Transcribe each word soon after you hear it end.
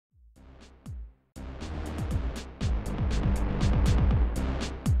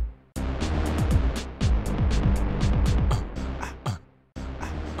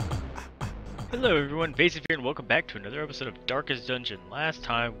Hello everyone, Vaesive here, and welcome back to another episode of Darkest Dungeon. Last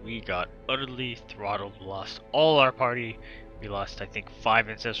time we got utterly throttled, lost all our party. We lost, I think, 5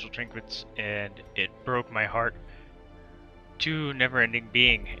 ancestral trinkets, and it broke my heart to never-ending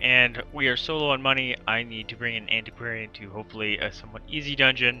being. And we are so low on money, I need to bring an antiquarian to hopefully a somewhat easy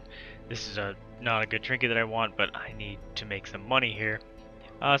dungeon. This is not a good trinket that I want, but I need to make some money here.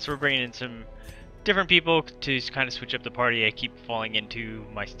 So we're bringing in some different people to kind of switch up the party. I keep falling into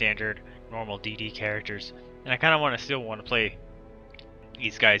my standard normal DD characters, and I kind of still want to play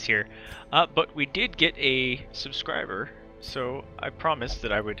these guys here. But we did get a subscriber, so I promised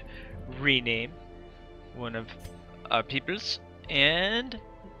that I would rename one of our peoples, and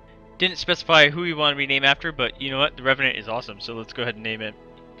didn't specify who we want to rename after, but you know what, the Revenant is awesome, so let's go ahead and name it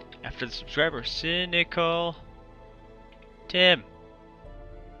after the subscriber. Cynical Tim.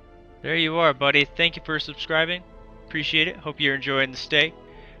 There you are, buddy. Thank you for subscribing. Appreciate it. Hope you're enjoying the stay.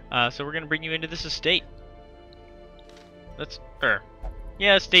 So we're gonna bring you into this estate.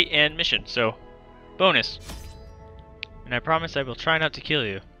 Estate and mission. So, bonus. And I promise I will try not to kill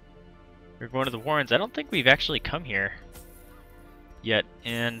you. We're going to the Warrens. I don't think we've actually come here yet,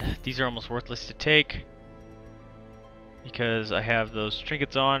 and these are almost worthless to take because I have those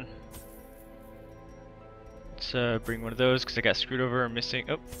trinkets on. Let's bring one of those because I got screwed over and missing.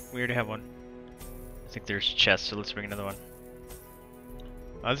 Oh, we already have one. I think there's chests, so let's bring another one.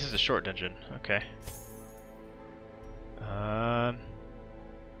 Oh, this is a short dungeon. Okay.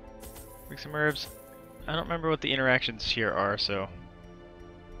 Bring some herbs. I don't remember what the interactions here are, so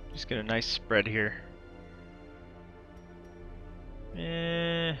just get a nice spread here.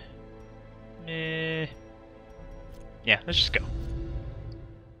 Yeah, let's just go.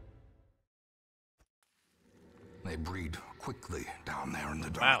 They breed quickly down there in the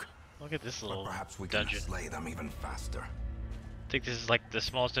dark. Wow, look at this little perhaps we dungeon. can slay them even faster. I think this is like the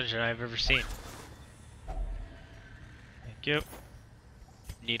smallest dungeon I've ever seen. Thank you.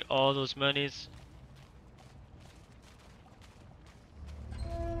 Need all those monies.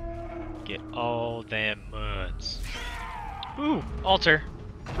 Get all them munz. Ooh, altar.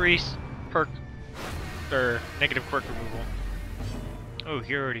 Freeze. Perk. Or negative quirk removal. Oh,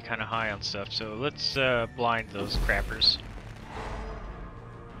 you're already kind of high on stuff, so let's blind those crappers.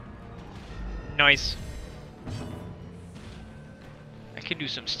 Nice. I can do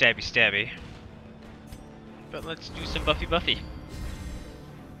some stabby, but let's do some buffy.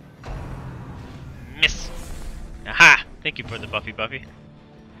 Miss. Aha! Thank you for the buffy. Let's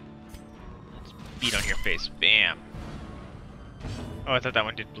beat on your face. Bam. Oh, I thought that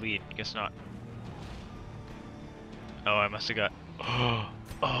one did bleed. Guess not. Oh, I must have got.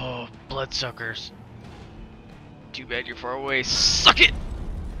 Oh, bloodsuckers. Too bad you're far away. Suck it!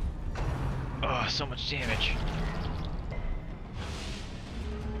 Oh, so much damage.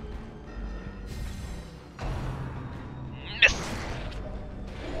 Miss!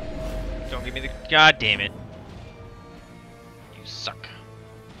 Don't give me the. God damn it. You suck.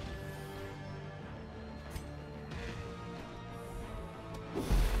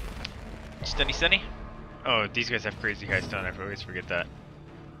 Stunny. Oh, these guys have crazy high stun. I always forget that.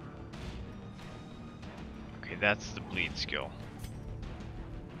 Okay, that's the bleed skill.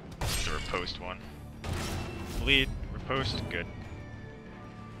 The riposte one. Bleed, riposte, good.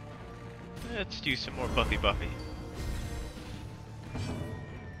 Let's do some more buffy.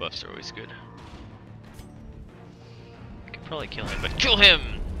 Buffs are always good. I could probably kill him, but kill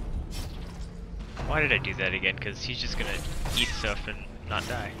him! Why did I do that again? Because he's just gonna eat stuff and not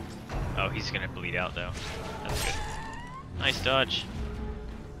die. Oh, he's gonna bleed out though. That's good. Nice dodge.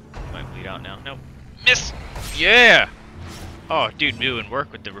 Might bleed out now. Nope. Miss! Yeah! Oh, dude, doing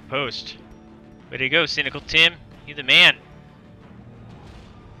work with the riposte. Way to go, Cynical Tim. You the man.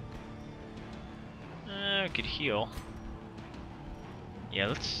 I could heal. Yeah,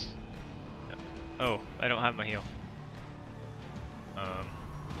 let's... Oh, I don't have my heal.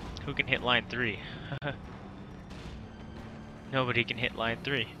 Who can hit line 3? Nobody can hit line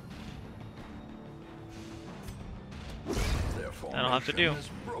 3. That'll have to do.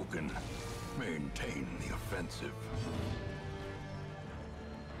 Broken. Maintain the offensive.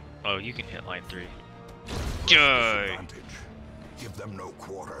 Oh, you can hit line 3. Give them no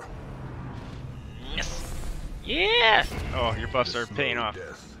quarter. Yes. Yeah. Oh, your buffs are paying off.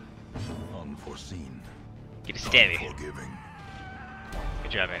 Death. Unforeseen. Get a stabby. Unforgiving.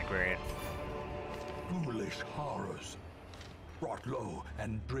 Good job, Antiquarian. Foolish horrors. Brought low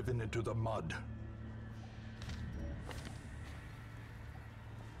and driven into the mud.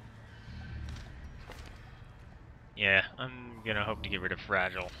 Yeah, I'm gonna hope to get rid of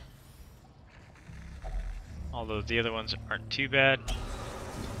Fragile. Although the other ones aren't too bad.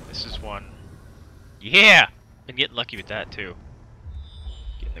 This is one. Yeah! Been getting lucky with that too.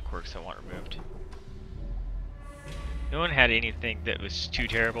 Getting the quirks I want removed. No one had anything that was too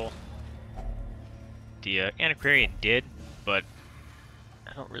terrible. The Antiquarian did, but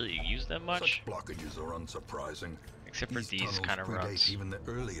I don't really use them much. Such blockages are unsurprising. Except for these kind of predate runs. even the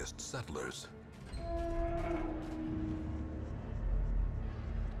earliest settlers.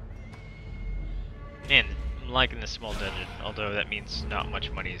 Man, I'm liking this small dungeon, although that means not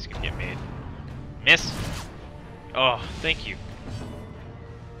much money is gonna get made. Miss! Oh, thank you.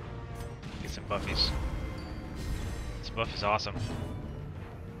 Get some buffies. This buff is awesome.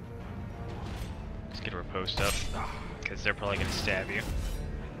 Let's get a riposte up, because they're probably gonna stab you.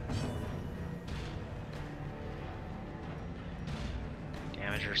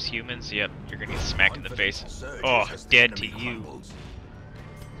 Damagers humans? Yep, you're gonna get smacked in the face. Oh, dead to you.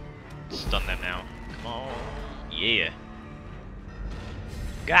 Stun them now. Come on. Yeah.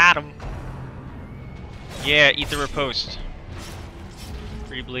 Got him. Yeah, eat the riposte.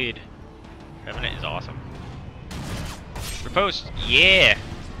 Free bleed. Revenant is awesome. Riposte. Yeah.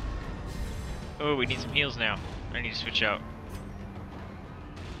 Oh, we need some heals now. I need to switch out.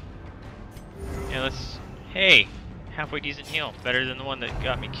 Yeah, let's... Hey! Halfway decent heal. Better than the one that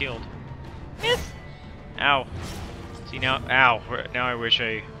got me killed. Miss! Ow. See now... Ow. Now I wish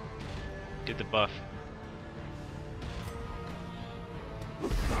I did the buff. I'm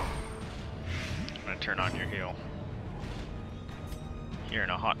gonna turn on your heal. Here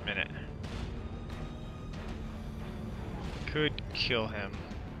in a hot minute. Could kill him.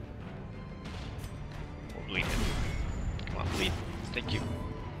 Or bleed him. Come on, bleed. Thank you.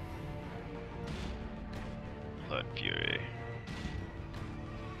 Blood Fury.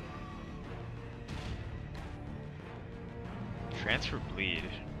 Transfer bleed.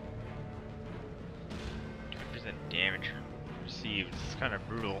 20% damage received. This is kind of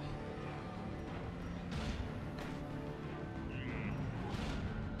brutal.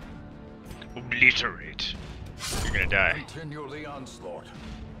 Obliterate. You're gonna die. Continue the onslaught.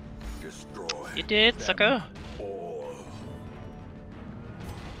 Destroy. You did, sucker. All.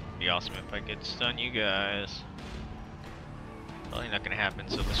 Be awesome if I could stun you guys. Probably not gonna happen,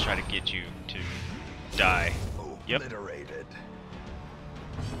 so let's try to get you to die. Yep. Obliterated.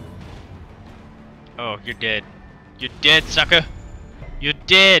 Oh, you're dead. You're dead, sucker. You're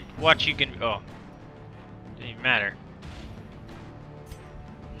dead. Watch you can. Oh, didn't even matter.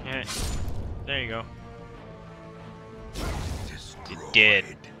 Yeah. There you go. You're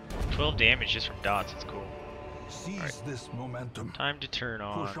dead. 12 damage just from dots. It's cool. Seize right. this momentum. Time to turn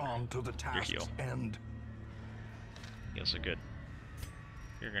on. Push on to the task's heal. end. Heals are good.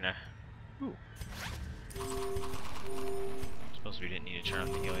 You're gonna. Ooh. Suppose we didn't need to turn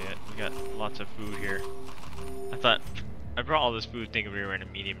on the heal yet. We got lots of food here. I brought all this food thinking we were in a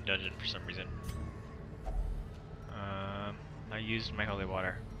medium dungeon for some reason. I used my holy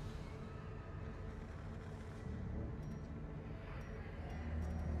water.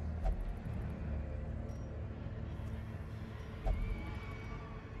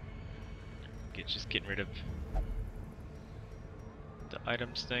 Just getting rid of the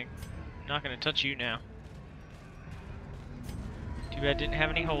items thing. Not gonna touch you now. Too bad didn't have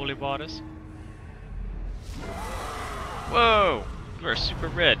any holy waters. Whoa! You are super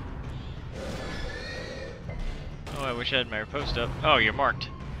red. Oh, I wish I had my riposte up. Oh, you're marked.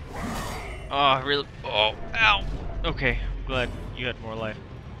 Oh, really? Oh, ow! Okay, I'm glad you had more life.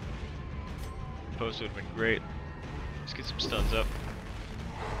 Riposte would have been great. Let's get some stuns up.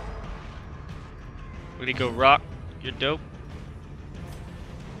 Way to go, Rock. You're dope.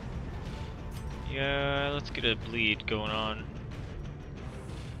 Yeah, let's get a bleed going on.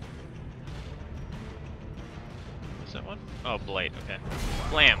 What's that one? Oh, blight. Okay.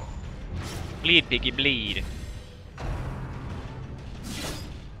 Blam. Bleed, piggy, bleed.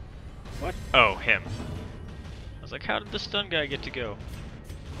 What? Oh, him. I was like, how did the stun guy get to go?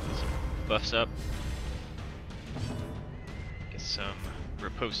 Get some buffs up. Get some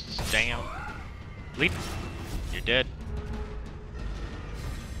ripostes down. Bleed. You're dead.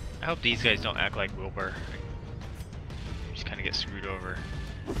 I hope these guys don't act like Wilbur. You just kind of get screwed over.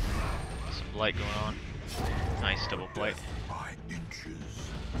 Some blight going on. Nice double blight. By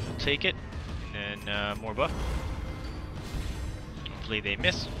inches. We'll take it. And then more buff. Hopefully they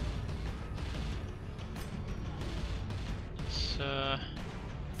miss. Let's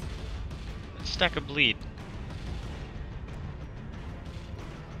stack a bleed.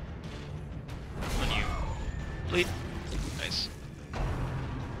 On you. Bleed. Nice. I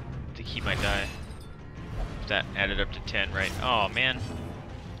think he might die. That added up to 10, right? Oh man.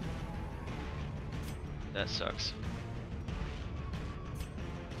 That sucks.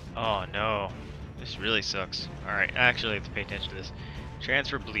 Oh no. This really sucks. Alright, actually I have to pay attention to this.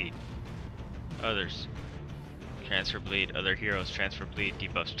 Transfer bleed. Others. Transfer bleed. Other heroes. Transfer bleed.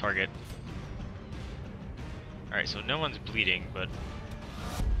 Debuffs target. Alright, so no one's bleeding, but...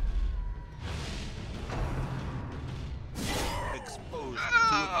 Exposed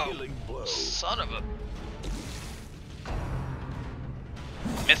to a killing blow. Son of a...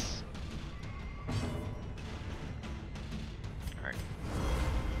 Miss. Alright.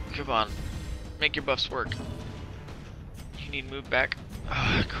 Come on. Make your buffs work. You need to move back.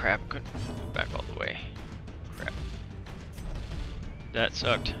 Ah, crap. Couldn't move back all the way. Crap. That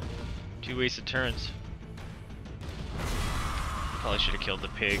sucked. 2 wasted turns. Probably should have killed the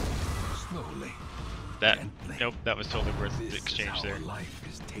pig. Slowly. That... Gently. Nope, that was totally worth the This exchange is how there. life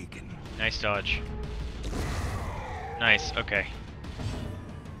is taken. Nice dodge. Nice, okay.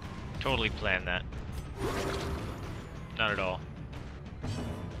 Totally planned that. Not at all.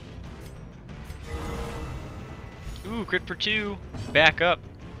 Ooh, crit for 2. Back up.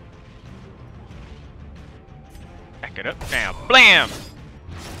 Back it up now. Blam!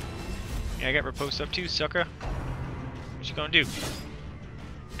 Yeah, I got riposte up too, sucker. What you gonna do?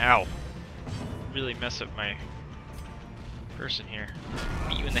 Ow. Really mess up my person here.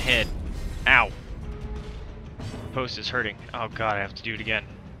 Beat you in the head. Ow. Riposte is hurting. Oh god, I have to do it again.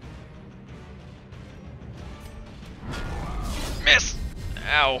 Miss!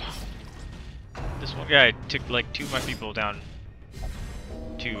 Ow. This one guy took like 2 of my people down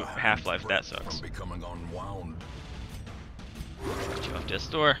to Half-Life. That sucks. I'm becoming unwound. Get you off death's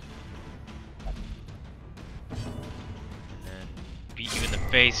door. And then beat you in the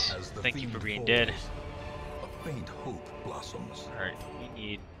face. As the Thank you fiend for being falls, dead. A faint hope blossoms. Alright, we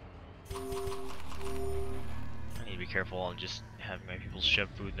need... I need to be careful on just having my people shove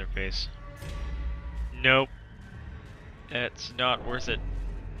food in their face. Nope. That's not worth it.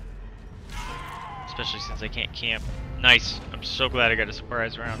 Especially since I can't camp. Nice. I'm so glad I got a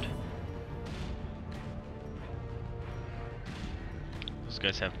surprise round. Those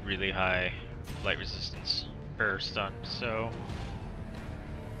guys have really high light resistance or stun, so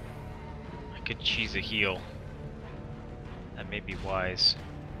I could cheese a heal. That may be wise,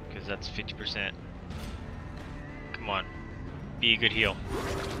 because that's 50%. Come on. Be a good heal.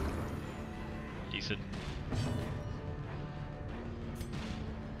 Decent.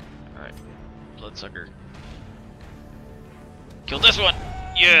 Alright. Bloodsucker. Kill this one!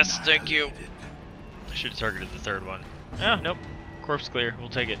 Yes, thank you! I should have targeted the 3rd one. Oh, nope. Corpse clear. We'll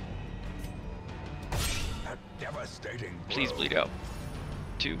take it. A devastating Please blow. bleed out.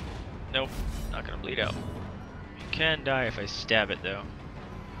 2. Nope. Not gonna bleed out. You can die if I stab it, though.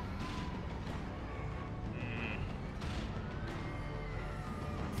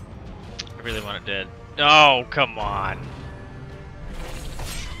 I really want it dead. Oh, come on.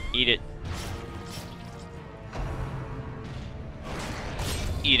 Eat it.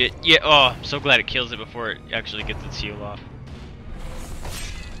 Eat it. Yeah, oh, I'm so glad it kills it before it actually gets its heal off.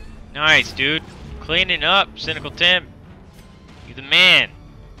 Nice, dude. Cleaning up, Cynical Tim. You the man.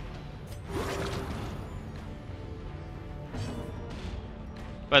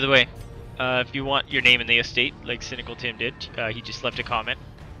 By the way, if you want your name in the estate, like Cynical Tim did, he just left a comment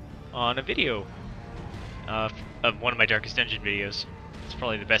on a video of one of my Darkest Dungeon videos. It's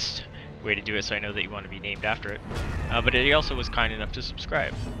probably the best way to do it, so I know that you want to be named after it. But he also was kind enough to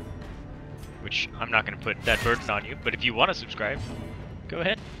subscribe, which I'm not going to put that burden on you, but if you want to subscribe, go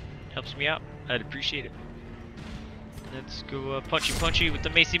ahead. Helps me out. I'd appreciate it. Let's go punchy with the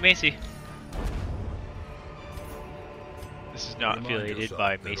Macy. This is not Remind affiliated yourself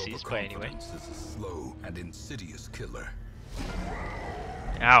by that Macy's by any way. overconfidence is a slow and insidious killer.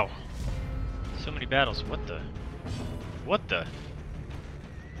 Ow. So many battles. What the? What the?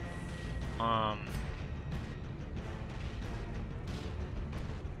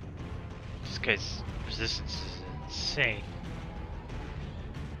 This guy's resistance is insane.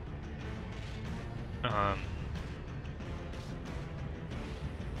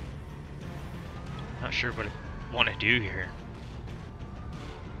 Not sure what I want to do here.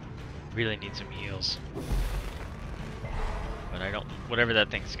 Really need some heals. But I don't, whatever that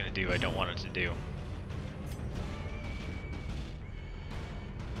thing's gonna do, I don't want it to do.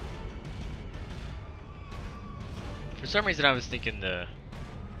 For some reason I was thinking the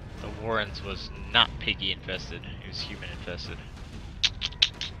Warrens was not piggy infested, it was human infested.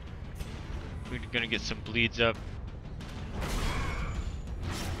 We're gonna get some bleeds up.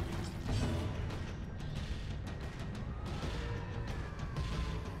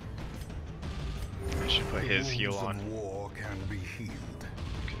 I should put his heal Wounds on, of war can be healed,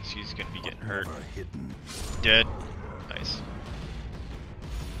 because he's gonna be getting but hurt. never hidden. Dead. Nice.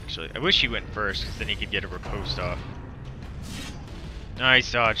 actually. I wish he went first, because then he could get a riposte off.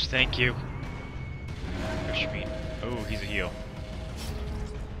 Nice dodge, thank you. Push me. Oh, he's a heal.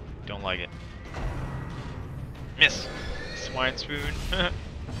 Don't like it. Miss! Swine spoon.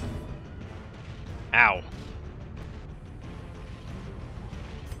 Ow.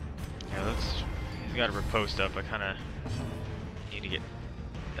 Yeah, let's... He's got a riposte up. I kinda need to get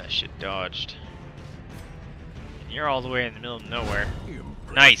that shit dodged. And you're all the way in the middle of nowhere.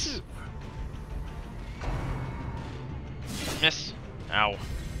 Impressive. Nice! Miss! Ow.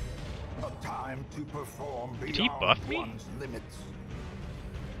 A time to perform Did he beyond buff me? one's limits.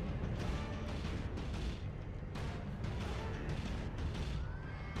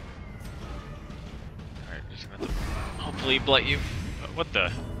 Alright, just gonna have to hopefully blight you. What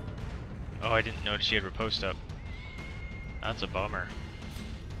the? Oh, I didn't notice she had riposte up. That's a bummer.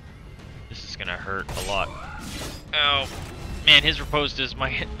 This is gonna hurt a lot. Oh, man, his riposte does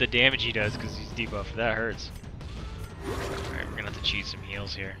the damage he does because he's debuffed. That hurts. Alright, we're gonna have to cheat some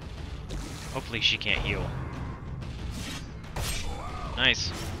heals here. Hopefully she can't heal.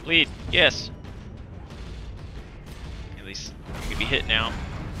 Nice. Bleed. Yes. At least you can be hit now.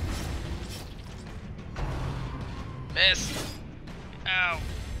 Miss. Ow.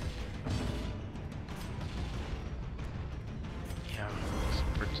 Yeah.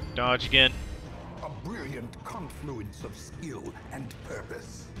 Dodge again. A brilliant confluence of skill and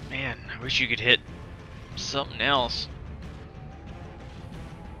purpose. Man, I wish you could hit something else.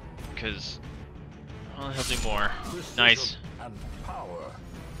 Because I'll help you more. Precision Nice. And power.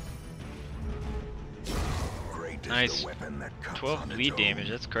 Great is Nice. the weapon that cuts 12 on its bleed own. damage,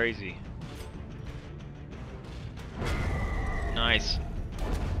 that's crazy. Nice.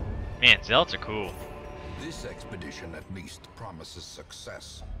 Man, zealots are cool. This expedition at least promises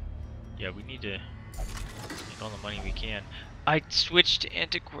success. Yeah, we need to make all the money we can. I switched to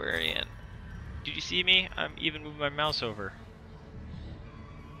antiquarian. Did you see me? I'm even moving my mouse over.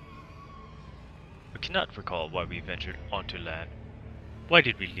 I cannot recall why we ventured onto land. Why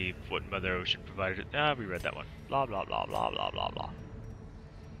did we leave what Mother Ocean provided? Ah, we read that one. Blah blah blah blah blah blah blah.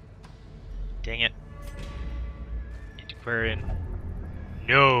 Dang it. Antiquarian.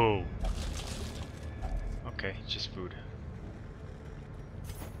 No! Okay, it's just food.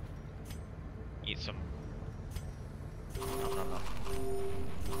 Eat some. Nom, nom, nom.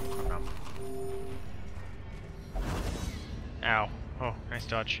 Nom, nom. Ow. Oh, nice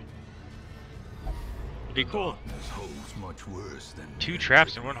dodge. It'd be cool. Darkness holds much worse than 2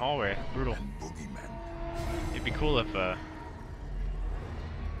 traps in one hallway. Brutal. and boogeymen. It'd be cool if the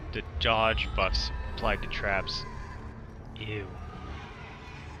dodge buffs applied to traps. Ew.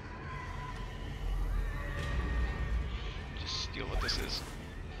 Just steal what this is.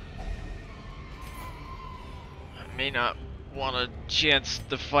 I may not want to chance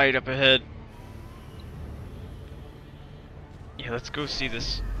the fight up ahead. Yeah, let's go see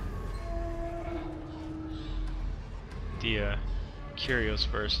this. The curios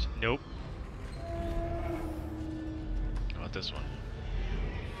first. Nope. How about this one?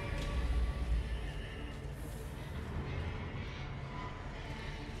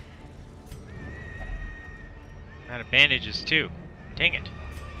 Out of bandages too. Dang it.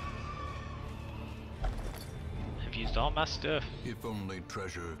 I've used all my stuff. If only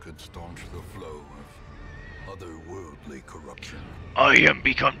treasure could staunch the flow of otherworldly corruption. I am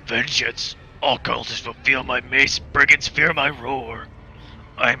become vengeance. All cultists will feel my mace, brigands fear my roar.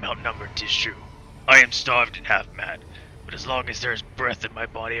 I am outnumbered, 'tis true. I am starved and half mad, but as long as there is breath in my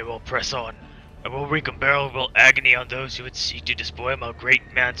body, I will press on. I will wreak unbearable agony on those who would seek to despoil my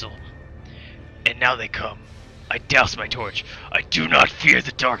great mantle. And now they come. I douse my torch. I do not fear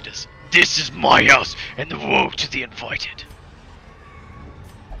the darkness. This is my house, and the woe to the invited.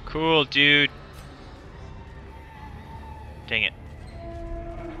 Cool, dude. Dang it.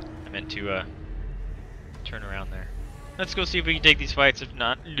 I meant to turn around there. Let's go see if we can take these fights. If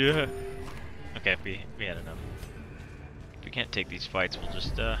not, okay, we had enough. If we can't take these fights, we'll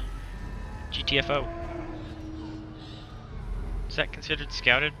just GTFO. Is that considered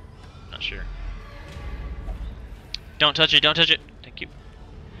scouted? Not sure. Don't touch it, don't touch it! Thank you.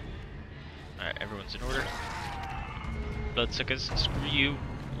 Alright, everyone's in order. Bloodsuckers, screw you,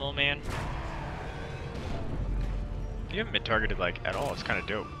 little man. You haven't been targeted, like, at all. It's kind of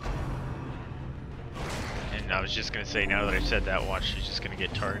dope. And I was just gonna say, now that I've said that, watch, she's just gonna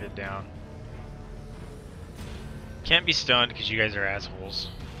get targeted down. Can't be stunned, because you guys are assholes.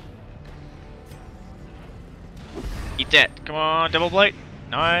 Eat that! Come on, double blight!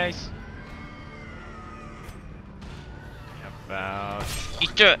 Nice! How about...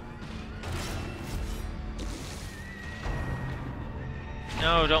 Eat that!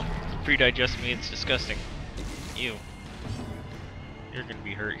 No, don't pre-digest me, it's disgusting. Ew. You're gonna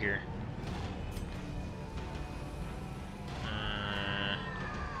be hurt here.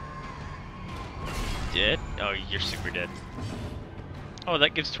 Dead? Oh, you're super dead. Oh,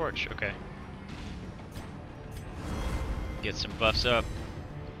 that gives torch, okay. Get some buffs up.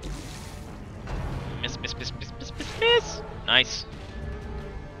 Miss, miss, miss, miss, miss, miss, miss! Nice.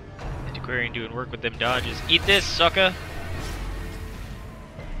 Antiquarian doing work with them dodges. Eat this, sucker!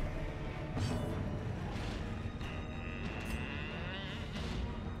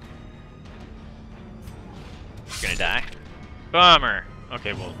 You're gonna die? Bummer!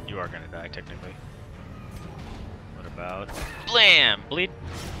 Okay, well, you are gonna die, technically. What about... Blam! Bleed?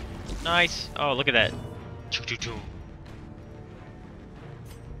 Nice! Oh, look at that. Choo choo choo.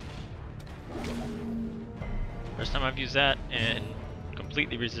 First time I've used that and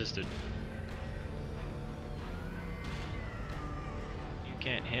completely resisted. You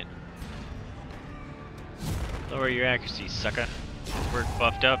can't hit. Lower your accuracy, sucker. We're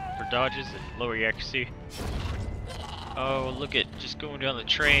buffed up for dodges and lower your accuracy. Oh, look at just going down the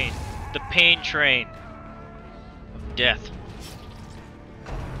train. The pain train of death.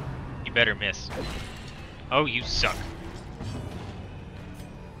 You better miss. Oh, you suck.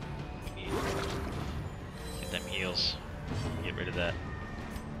 Get them heals. Get rid of that.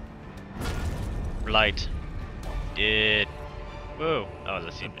 Blight. Did. Whoa, that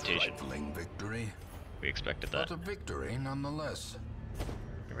was the invitation. Victory, We expected that. but a victory nonetheless.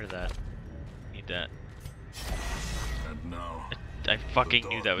 Get rid of that. Need that. And now, I fucking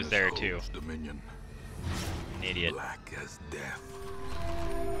knew that was there too. Dominion, An idiot. black as death.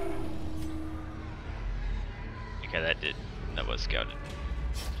 Okay, that did. That was scouted.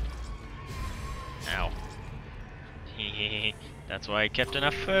 Ow. That's why I kept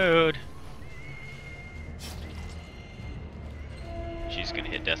enough food. She's gonna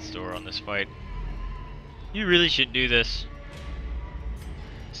hit death's door on this fight. You really shouldn't do this.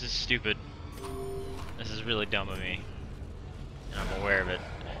 This is stupid. This is really dumb of me. And I'm aware of it.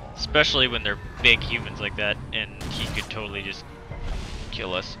 Especially when they're big humans like that, and he could totally just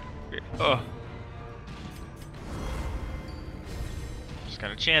kill us. Oh. Just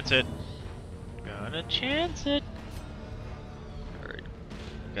gotta chance it. Gotta chance it. Alright.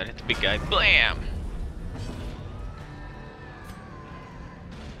 Gotta hit the big guy. Blam!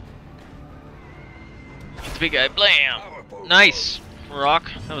 Hit the big guy. Blam! Nice!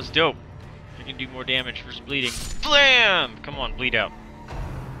 Rock. That was dope. I can do more damage versus bleeding. Blam! Come on, bleed out.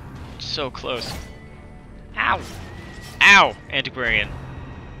 So close. Ow! Ow! Antiquarian.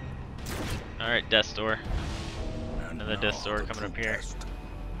 Alright, Death's Door. Another Death's Door coming up here.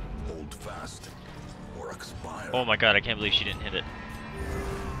 Hold fast or expire. Oh my god, I can't believe she didn't hit it.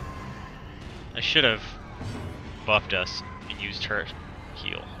 I should have buffed us and used her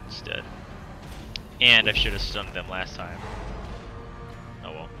heal instead. And I should have stunned them last time.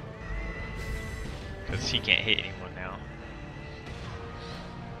 Oh well. Because he can't hit anyone now.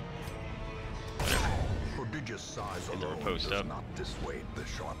 Whatever. Prodigious size Get the alone riposte does up. not dissuade the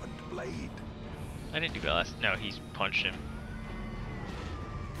sharpened blade. I didn't do that last. No, he's punched him.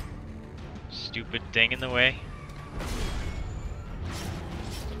 Stupid thing in the way.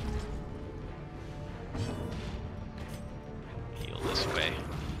 Heal this way.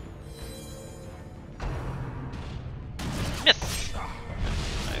 Miss!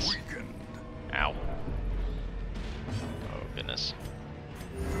 Nice. Weakened. Ow. Oh, goodness.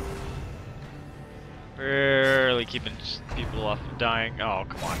 Barely keeping people off of dying. Oh,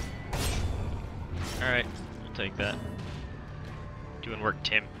 come on. Alright, we'll take that. Doing work,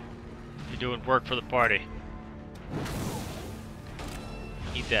 Tim. You're doing work for the party.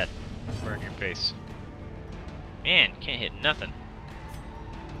 Eat that. Burn your face. Man, can't hit nothing.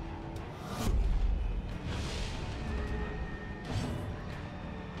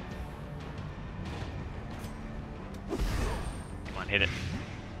 Come on, hit it.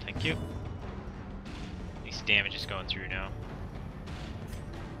 Thank you. At least damage is going through now.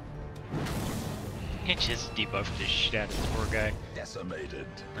 It just debuffed the shit out of this poor guy. Decimated.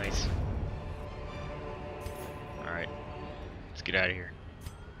 Nice. Alright. Let's get out of here.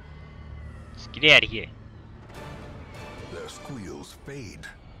 Let's get out of here. Their squeals fade.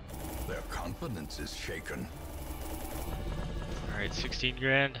 Their confidence is shaken. Alright, 16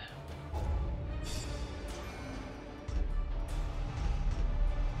 grand.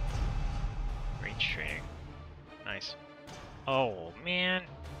 Range training. Nice. Oh, man.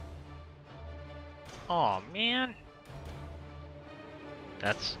 Oh, man.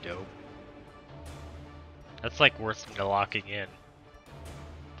 That's dope. That's like worth locking in.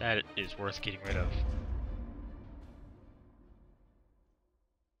 That is worth getting rid of.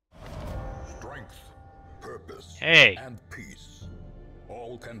 Hey. and peace.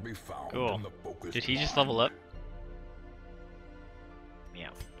 All can be found Cool. in the focused Did he just mind. level up?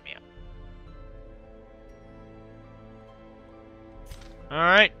 Meow, meow.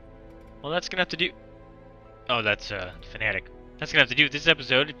 Alright. Well, that's gonna have to do. Oh, that's Fanatic. That's gonna have to do with this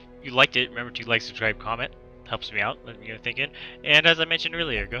episode. If you liked it, remember to like, subscribe, comment. Helps me out. Let me know what you're thinking. And as I mentioned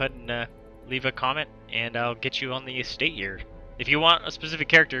earlier, go ahead and leave a comment, and I'll get you on the estate here. If you want a specific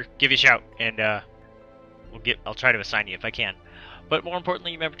character, give you a shout, and I'll try to assign you if I can. But more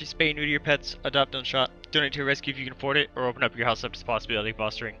importantly, remember to spay and neuter your pets, adopt, don't shot, donate to a rescue if you can afford it, or open up your house up to the possibility of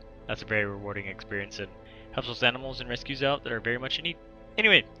fostering. That's a very rewarding experience and helps those animals and rescues out that are very much in need.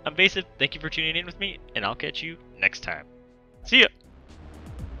 Anyway, I'm Vaesive, thank you for tuning in with me, and I'll catch you next time. See ya!